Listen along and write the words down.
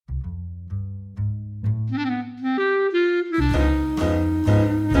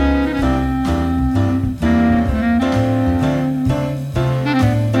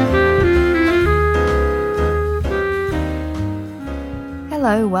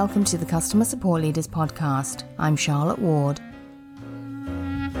welcome to the Customer Support Leaders Podcast. I'm Charlotte Ward.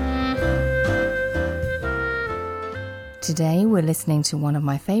 Today we're listening to one of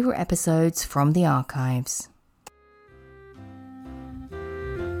my favourite episodes from the archives.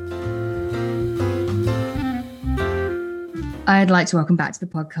 I'd like to welcome back to the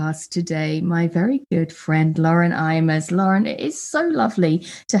podcast today my very good friend Lauren Eimers. Lauren, it is so lovely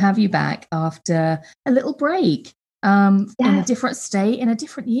to have you back after a little break. In a different state, in a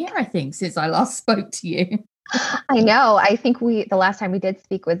different year, I think, since I last spoke to you. I know. I think the last time we did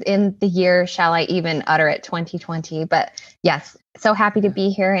speak was in the year, shall I even utter it, 2020. But yes, so happy to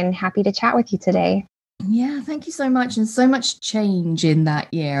be here and happy to chat with you today. Yeah, thank you so much. And so much change in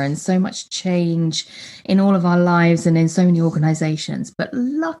that year and so much change in all of our lives and in so many organizations. But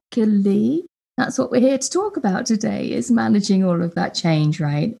luckily, that's what we're here to talk about today, is managing all of that change,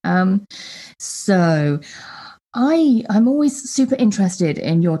 right? I'm always super interested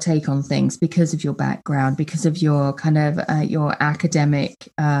in your take on things because of your background, because of your kind of your academic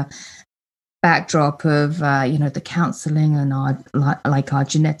backdrop of the counselling and our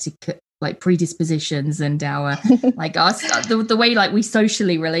genetic predispositions and our the way we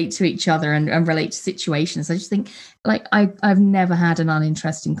socially relate to each other and relate to situations. I just think I've never had an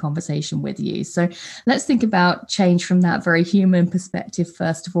uninteresting conversation with you. So let's think about change from that very human perspective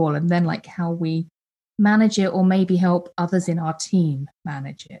first of all, and then how we manage it, or maybe help others in our team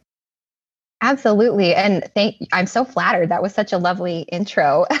manage it. Absolutely. And I'm so flattered. That was such a lovely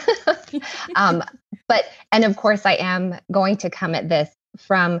intro. And of course, I am going to come at this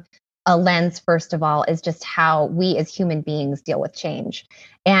from a lens, first of all, is just how we as human beings deal with change.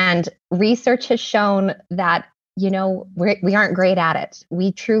 And research has shown that, we aren't great at it.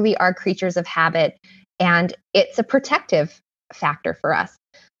 We truly are creatures of habit, and it's a protective factor for us.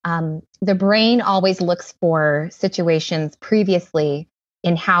 The brain always looks for situations previously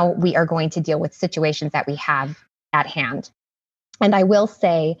in how we are going to deal with situations that we have at hand. And I will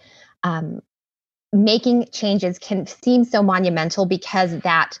say, making changes can seem so monumental because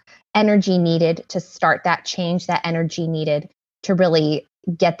that energy needed to start that change, that energy needed to really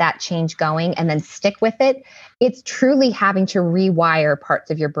get that change going and then stick with it. It's truly having to rewire parts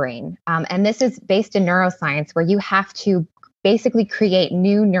of your brain. And this is based in neuroscience, where you have to basically create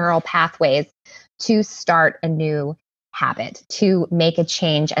new neural pathways to start a new habit, to make a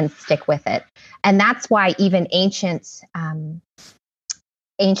change and stick with it. And that's why even ancient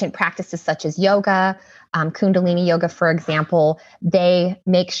practices such as yoga, Kundalini yoga, for example, they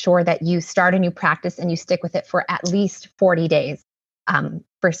make sure that you start a new practice and you stick with it for at least 40 days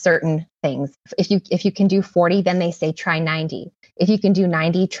for certain things. If you can do 40, then they say try 90. If you can do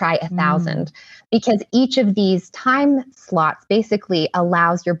 90, try 1,000, because each of these time slots basically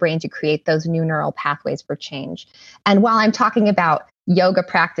allows your brain to create those new neural pathways for change. And while I'm talking about yoga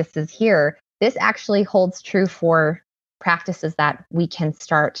practices here, this actually holds true for practices that we can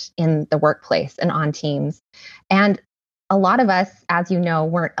start in the workplace and on teams. And a lot of us, as you know,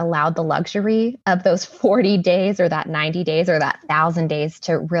 weren't allowed the luxury of those 40 days or that 90 days or that 1,000 days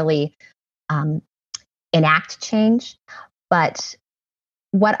to really enact change. But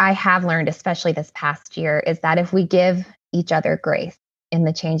what I have learned, especially this past year, is that if we give each other grace in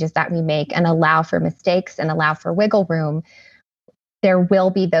the changes that we make and allow for mistakes and allow for wiggle room, there will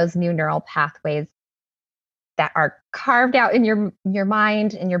be those new neural pathways that are carved out in your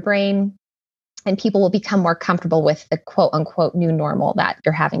mind and your brain, and people will become more comfortable with the quote unquote new normal that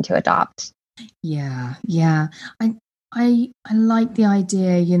you're having to adopt. Yeah. I like the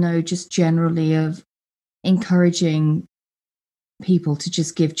idea, just generally of encouraging people to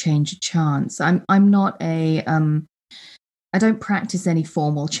just give change a chance. I'm not I don't practice any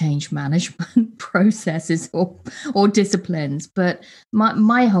formal change management processes or disciplines, but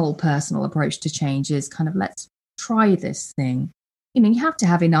my whole personal approach to change is kind of, let's try this thing. You have to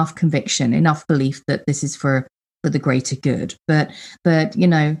have enough conviction, enough belief that this is for the greater good. But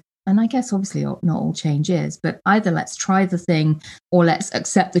and I guess obviously not all change is, but either let's try the thing or let's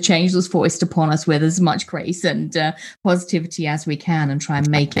accept the change that's forced upon us with as much grace and positivity as we can and try and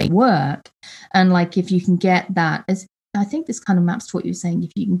make it work. And if you can get that, as I think this kind of maps to what you're saying,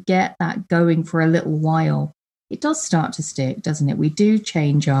 if you can get that going for a little while, it does start to stick, doesn't it? We do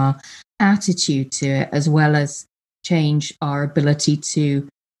change our attitude to it, as well as change our ability to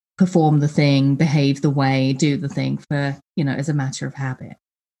perform the thing, behave the way, do the thing for, as a matter of habit.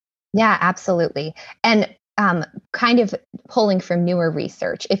 Yeah, absolutely. And kind of pulling from newer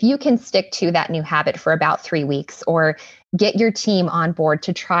research, if you can stick to that new habit for about 3 weeks, or get your team on board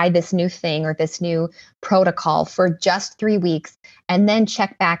to try this new thing or this new protocol for just 3 weeks, and then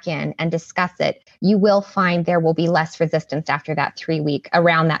check back in and discuss it, you will find there will be less resistance after that 3 week,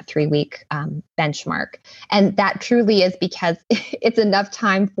 around that 3 week benchmark. And that truly is because it's enough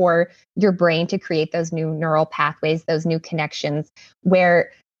time for your brain to create those new neural pathways, those new connections,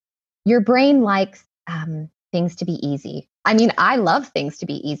 where your brain likes things to be easy. I mean, I love things to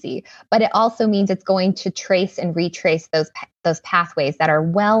be easy, but it also means it's going to trace and retrace those pathways that are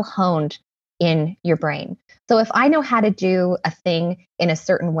well honed in your brain. So if I know how to do a thing in a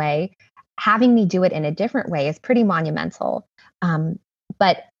certain way, having me do it in a different way is pretty monumental.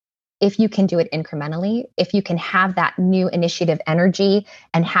 But if you can do it incrementally, if you can have that new initiative energy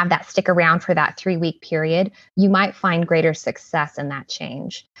and have that stick around for that 3 week period, you might find greater success in that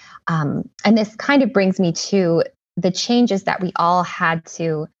change. And this kind of brings me to the changes that we all had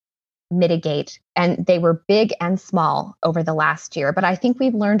to mitigate. And they were big and small over the last year. But I think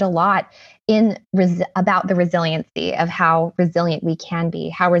we've learned a lot about the resiliency of how resilient we can be,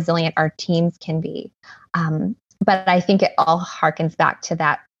 how resilient our teams can be. But I think it all harkens back to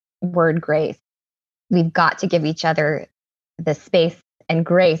that word grace. We've got to give each other the space and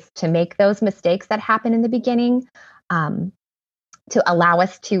grace to make those mistakes that happen in the beginning, to allow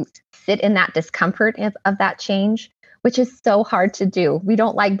us to sit in that discomfort of that change, which is so hard to do. We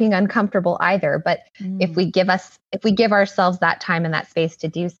don't like being uncomfortable either, but if we give ourselves that time and that space to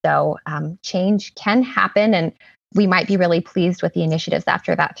do so, change can happen, and we might be really pleased with the initiatives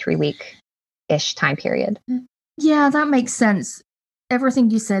after that 3 week-ish time period. Yeah, that makes sense. Everything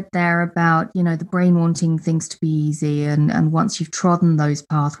you said there about, the brain wanting things to be easy, and once you've trodden those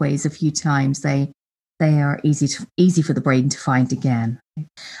pathways a few times, they are easy for the brain to find again.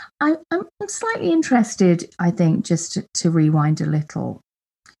 I'm slightly interested, I think, just to rewind a little,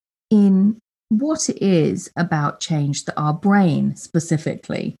 in what it is about change that our brain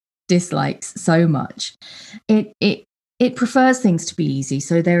specifically dislikes so much. It prefers things to be easy,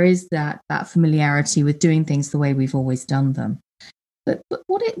 so there is that familiarity with doing things the way we've always done them. But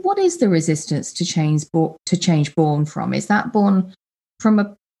what is the resistance to change born from? Is that born from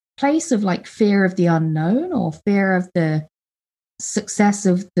a place of like fear of the unknown, or fear of the success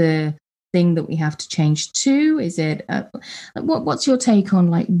of the thing that we have to change to? Is it what's your take on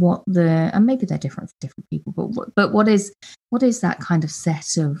like what and maybe they're different for different people, but what is that kind of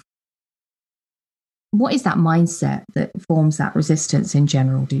set of, what is that mindset that forms that resistance in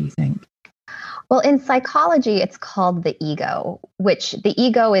general, do you think? Well, in psychology, it's called the ego, which the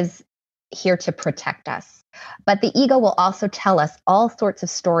ego is here to protect us. But the ego will also tell us all sorts of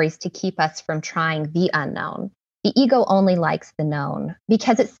stories to keep us from trying the unknown. The ego only likes the known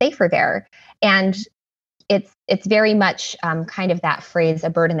because it's safer there. And it's very much kind of that phrase, a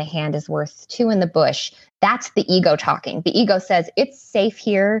bird in the hand is worth two in the bush. That's the ego talking. The ego says it's safe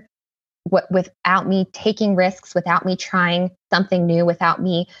here without me taking risks, without me trying something new, without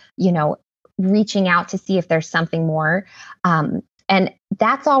me, reaching out to see if there's something more. And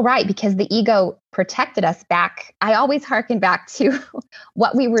that's all right, because the ego protected us back. I always hearken back to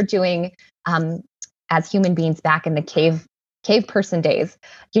what we were doing as human beings back in the cave person days.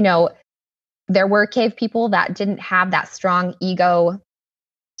 There were cave people that didn't have that strong ego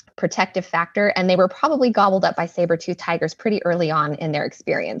protective factor, and they were probably gobbled up by saber-toothed tigers pretty early on in their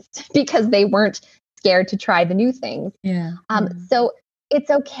experience because they weren't scared to try the new things. Yeah. So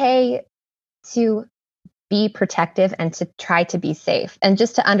it's okay to be protective and to try to be safe, and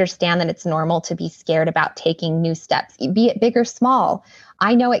just to understand that it's normal to be scared about taking new steps, be it big or small.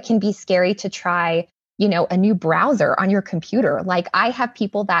 I know it can be scary to try, a new browser on your computer. Like, I have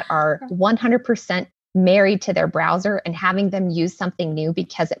people that are 100% married to their browser, and having them use something new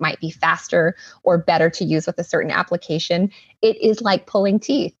because it might be faster or better to use with a certain application, it is like pulling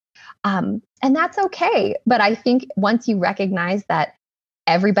teeth. And that's okay. But I think once you recognize that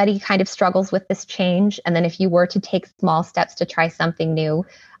everybody kind of struggles with this change, and then if you were to take small steps to try something new,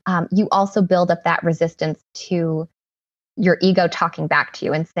 you also build up that resistance to your ego talking back to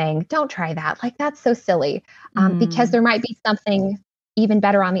you and saying, don't try that. Like, that's so silly, because there might be something even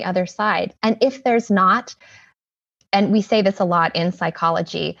better on the other side. And if there's not, and we say this a lot in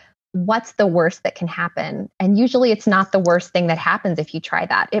psychology, what's the worst that can happen? And usually it's not the worst thing that happens if you try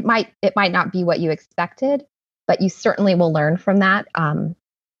that. It might not be what you expected, but you certainly will learn from that. And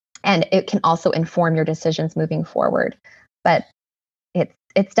it can also inform your decisions moving forward. But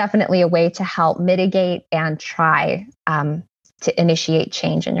it's definitely a way to help mitigate and try to initiate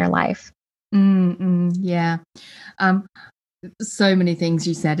change in your life. Yeah. So many things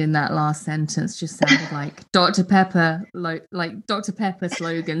you said in that last sentence just sounded like Dr. Pepper, like Dr. Pepper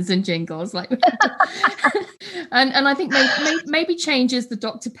slogans and jingles, like, and I think maybe change is the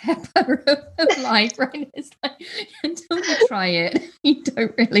Dr. Pepper of life, right? It's like until you try it, you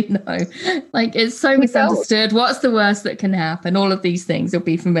don't really know. Like, it's so misunderstood. What's the worst that can happen? All of these things will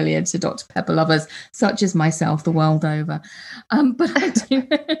be familiar to Dr. Pepper lovers, such as myself, the world over. But I do.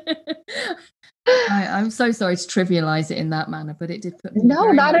 I'm so sorry to trivialize it in that manner, but it did put me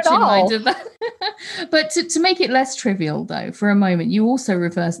very not much at in all. mind of that. But to make it less trivial, though, for a moment, you also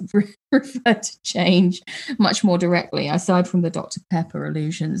refer to change much more directly, aside from the Dr. Pepper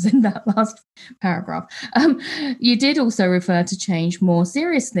allusions in that last paragraph. You did also refer to change more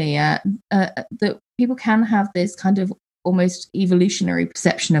seriously, that people can have this kind of almost evolutionary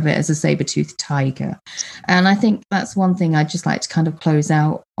perception of it as a saber-toothed tiger. And I think that's one thing I'd just like to kind of close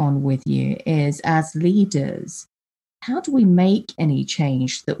out on with you is, as leaders, how do we make any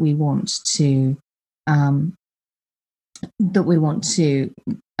change that we want to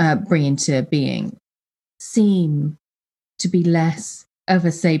bring into being seem to be less of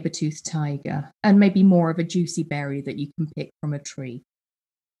a saber-toothed tiger and maybe more of a juicy berry that you can pick from a tree?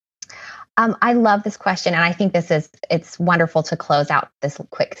 I love this question, and I think it's wonderful to close out this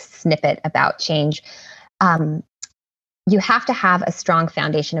quick snippet about change. You have to have a strong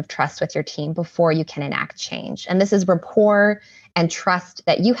foundation of trust with your team before you can enact change. And this is rapport and trust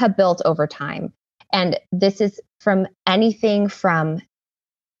that you have built over time. And this is from anything from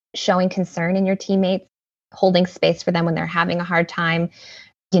showing concern in your teammates, holding space for them when they're having a hard time,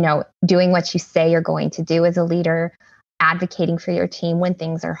 doing what you say you're going to do as a leader, advocating for your team when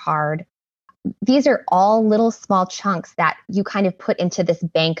things are hard. These are all little small chunks that you kind of put into this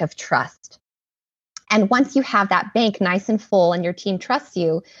bank of trust. And once you have that bank nice and full and your team trusts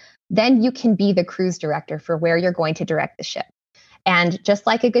you, then you can be the cruise director for where you're going to direct the ship. And just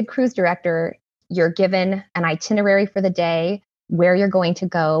like a good cruise director, you're given an itinerary for the day, where you're going to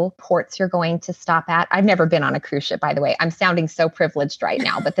go, ports you're going to stop at. I've never been on a cruise ship, by the way. I'm sounding so privileged right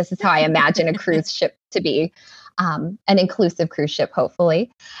now, but this is how I imagine a cruise ship to be, an inclusive cruise ship,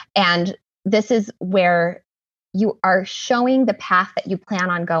 hopefully. And this is where you are showing the path that you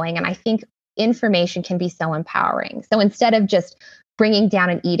plan on going. And I think information can be so empowering. So instead of just bringing down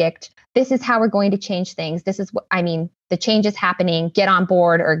an edict, this is how we're going to change things. This is the change is happening, get on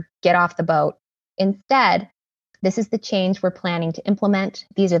board or get off the boat. Instead, this is the change we're planning to implement.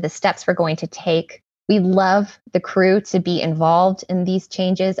 These are the steps we're going to take. We love the crew to be involved in these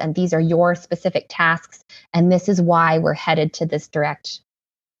changes, and these are your specific tasks. And this is why we're headed to this direct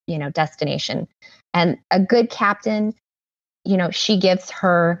destination. And a good captain, she gives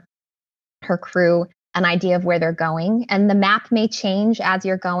her crew an idea of where they're going, and the map may change as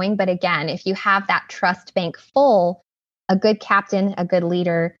you're going. But again, if you have that trust bank full, a good captain, a good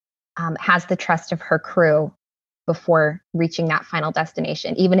leader has the trust of her crew before reaching that final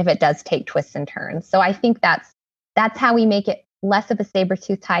destination, even if it does take twists and turns. So I think that's how we make it less of a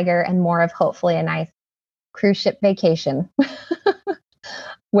saber-toothed tiger and more of hopefully a nice cruise ship vacation.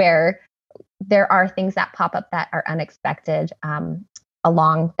 Where there are things that pop up that are unexpected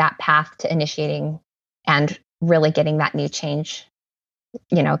along that path to initiating and really getting that new change.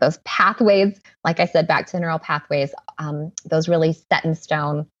 Those pathways, like I said, back to the neural pathways, those really set in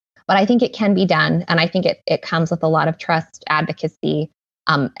stone. But I think it can be done. And I think it comes with a lot of trust, advocacy,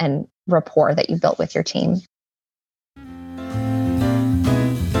 and rapport that you built with your team.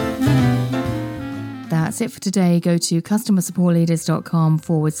 That's it for today. Go to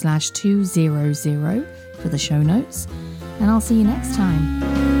customersupportleaders.com/200 for the show notes. And I'll see you next time.